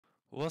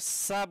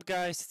What's up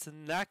guys, it's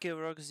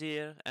NakkyRoxx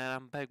here and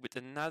I'm back with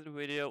another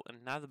video,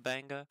 another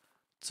banger.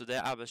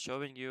 Today I was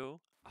showing you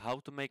how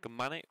to make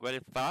money very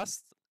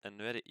fast and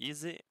very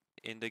easy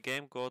in the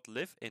game called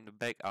Live in the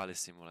Back Alley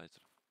Simulator.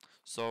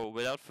 So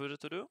without further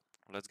ado,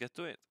 let's get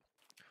to it.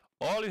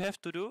 All you have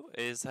to do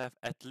is have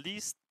at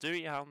least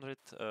 300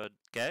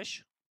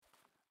 cash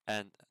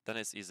and then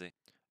it's easy.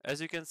 As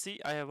you can see,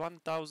 I have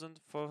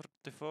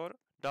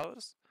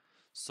 $1,044,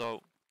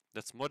 so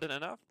that's more than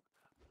enough.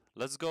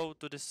 Let's go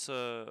to this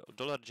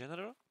Dollar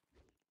General,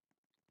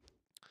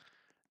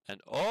 and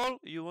all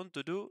you want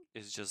to do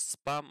is just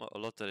spam a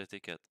lottery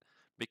ticket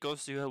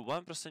because you have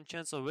 1%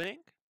 chance of winning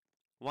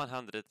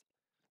 100.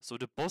 So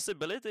the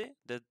possibility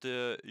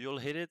that you'll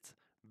hit it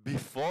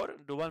before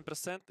the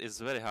 1% is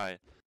very high.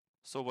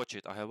 So watch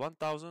it. I have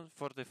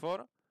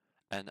 1044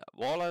 and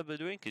all I'll be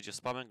doing is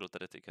just spamming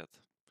lottery ticket.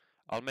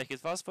 I'll make it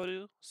fast for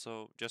you,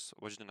 so just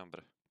watch the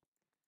number.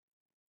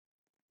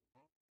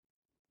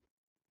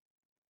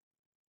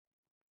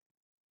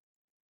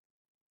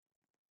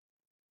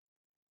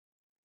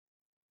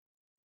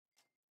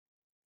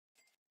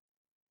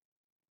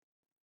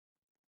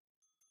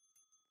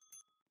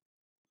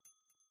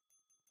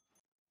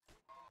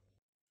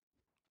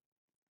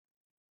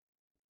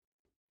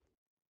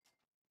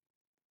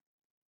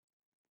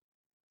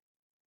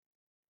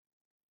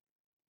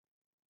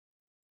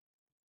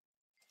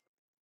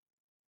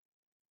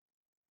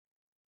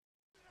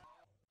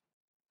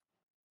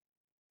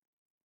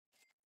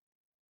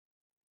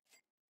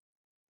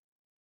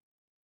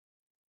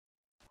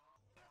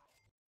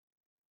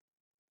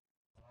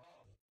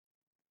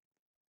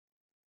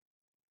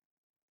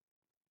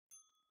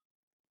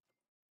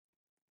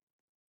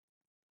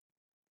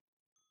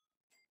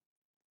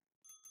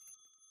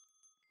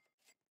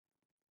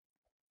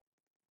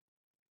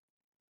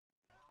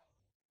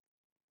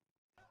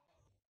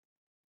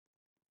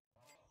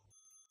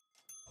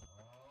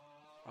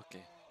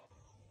 Okay.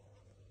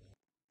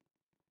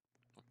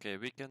 Okay,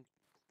 we can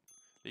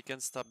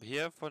stop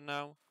here for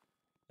now.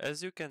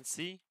 As you can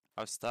see,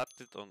 I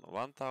started on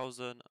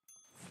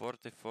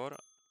 1044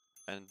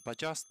 and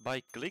just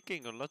by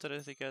clicking on lottery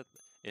ticket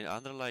in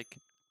under like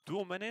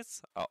 2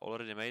 minutes I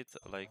already made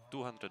like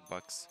 200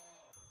 bucks.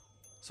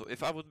 So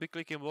if I would be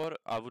clicking more,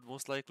 I would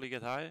most likely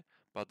get high,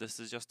 but this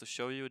is just to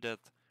show you that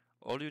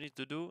all you need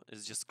to do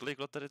is just click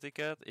lottery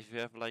ticket if you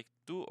have like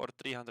 $200 or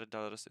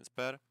 $300 in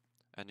spare,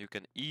 and you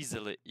can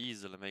easily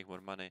make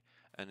more money,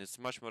 and it's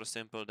much more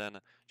simple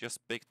than just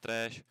pick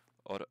trash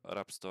or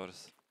rap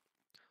stores.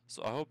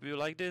 So I hope you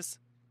like this.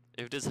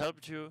 If this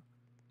helped you,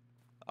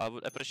 I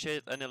would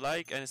appreciate any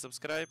like, any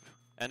subscribe,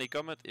 any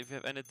comment if you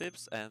have any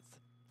tips, and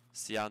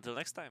see you until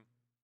next time.